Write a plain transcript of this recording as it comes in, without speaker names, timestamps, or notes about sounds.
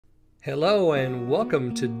Hello and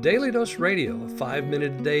welcome to Daily Dose Radio, a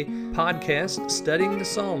 5-minute-a-day podcast studying the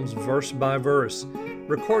Psalms verse by verse,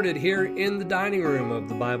 recorded here in the dining room of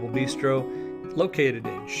the Bible Bistro, located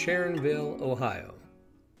in Sharonville, Ohio.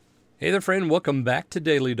 Hey there, friend. Welcome back to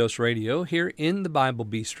Daily Dose Radio here in the Bible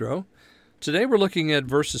Bistro. Today we're looking at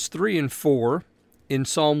verses 3 and 4 in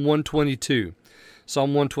Psalm 122.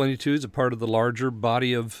 Psalm 122 is a part of the larger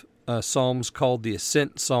body of Psalms called the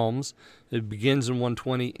Ascent Psalms. It begins in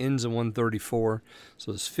 120, ends in 134.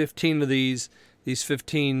 So there's 15 of these. These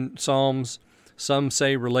 15 Psalms, some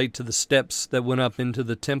say, relate to the steps that went up into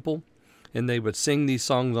the temple, and they would sing these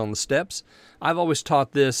songs on the steps. I've always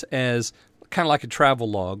taught this as kind of like a travel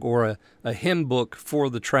log or a hymn book for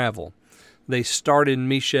the travel. They start in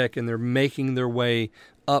Meshech, and they're making their way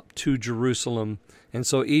up to Jerusalem. And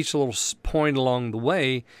so each little point along the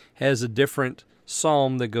way has a different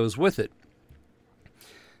psalm that goes with it.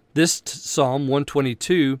 This Psalm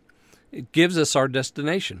 122, it gives us our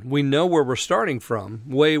destination. We know where we're starting from,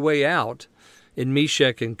 way out in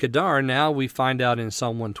Meshech and Kedar. Now we find out in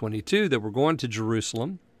Psalm 122 that we're going to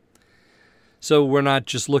Jerusalem. So we're not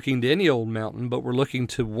just looking to any old mountain, but we're looking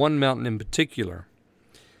to one mountain in particular.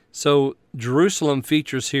 So Jerusalem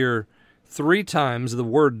features here 3 times, the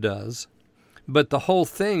word does, but the whole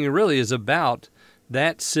thing really is about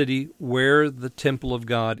that city where the temple of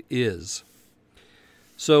God is.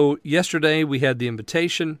 So yesterday we had the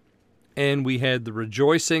invitation and we had the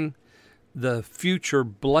rejoicing, the future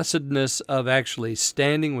blessedness of actually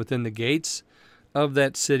standing within the gates of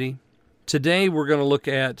that city. Today we're going to look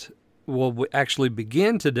at, we actually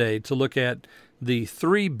begin today to look at the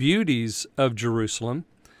 3 beauties of Jerusalem.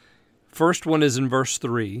 First one is in verse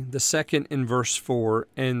 3, the second in verse 4,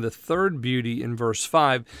 and the third beauty in verse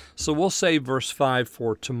 5. So we'll save verse 5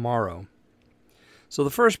 for tomorrow. So the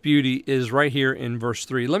first beauty is right here in verse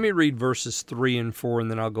 3. Let me read verses 3 and 4,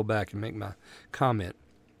 and then I'll go back and make my comment.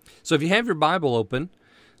 So if you have your Bible open,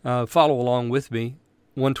 follow along with me,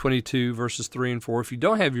 122 verses 3 and 4. If you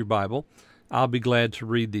don't have your Bible, I'll be glad to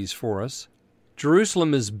read these for us.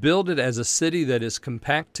 Jerusalem is builded as a city that is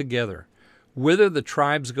compact together, whither the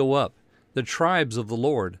tribes go up, the tribes of the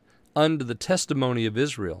Lord, unto the testimony of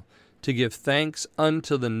Israel, to give thanks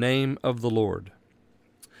unto the name of the Lord.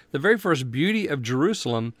 The very first beauty of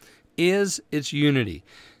Jerusalem is its unity.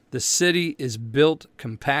 The city is built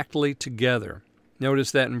compactly together.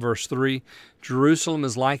 Notice that in verse 3, Jerusalem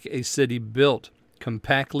is like a city built,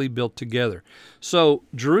 compactly built together. So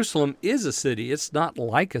Jerusalem is a city. It's not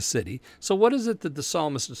like a city. So what is it that the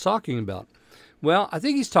psalmist is talking about? Well, I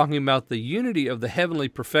think he's talking about the unity of the heavenly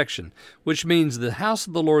perfection, which means the house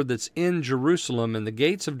of the Lord that's in Jerusalem and the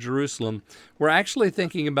gates of Jerusalem, we're actually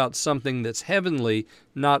thinking about something that's heavenly,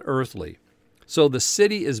 not earthly. So the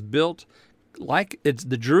city is built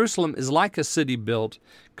the Jerusalem is like a city built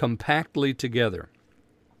compactly together.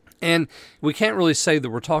 And we can't really say that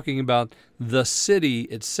we're talking about the city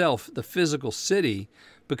itself, the physical city,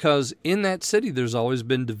 because in that city there's always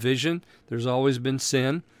been division, there's always been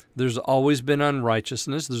sin, there's always been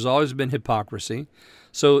unrighteousness. There's always been hypocrisy.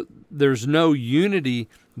 So there's no unity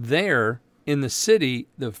there in the city,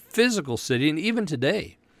 the physical city, and even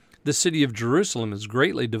today, the city of Jerusalem is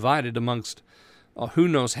greatly divided amongst who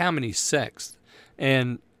knows how many sects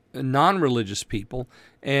and non-religious people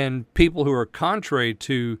and people who are contrary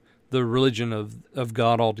to the religion of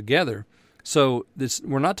God altogether. So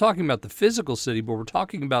we're not talking about the physical city, but we're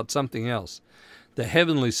talking about something else, the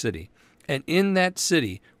heavenly city. And in that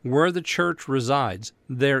city, where the church resides,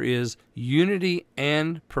 there is unity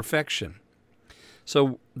and perfection.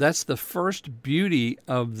 So that's the first beauty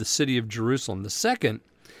of the city of Jerusalem. The second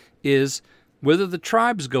is whither the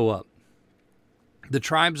tribes go up, the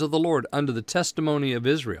tribes of the Lord, under the testimony of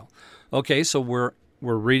Israel. Okay, so we're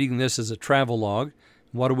reading this as a travel log.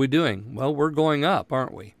 What are we doing? Well, we're going up,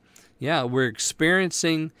 aren't we? Yeah, we're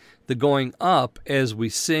experiencing the going up as we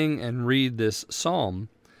sing and read this psalm.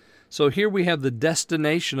 So here we have the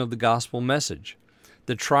destination of the gospel message.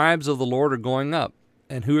 The tribes of the Lord are going up.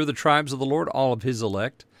 And who are the tribes of the Lord? All of his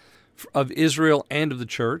elect, of Israel and of the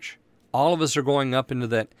church. All of us are going up into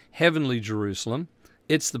that heavenly Jerusalem.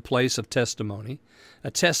 It's the place of testimony,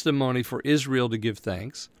 a testimony for Israel to give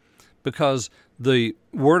thanks, because the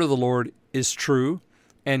word of the Lord is true,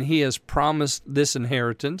 and he has promised this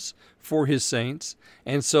inheritance for his saints.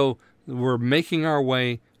 And so we're making our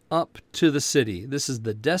way up to the city. This is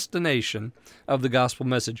the destination of the gospel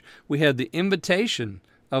message. We had the invitation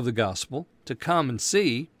of the gospel to come and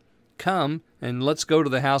see, come and let's go to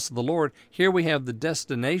the house of the Lord. Here we have the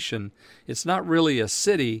destination. It's not really a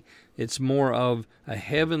city, it's more of a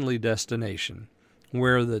heavenly destination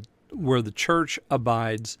where the church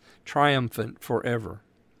abides triumphant forever.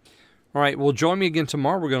 All right, well, join me again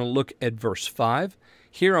tomorrow. We're going to look at verse 5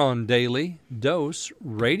 here on Daily Dose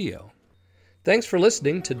Radio. Thanks for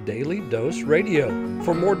listening to Daily Dose Radio.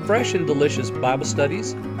 For more fresh and delicious Bible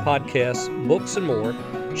studies, podcasts, books, and more,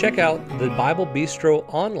 check out the Bible Bistro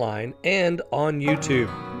online and on YouTube.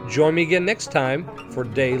 Join me again next time for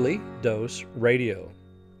Daily Dose Radio.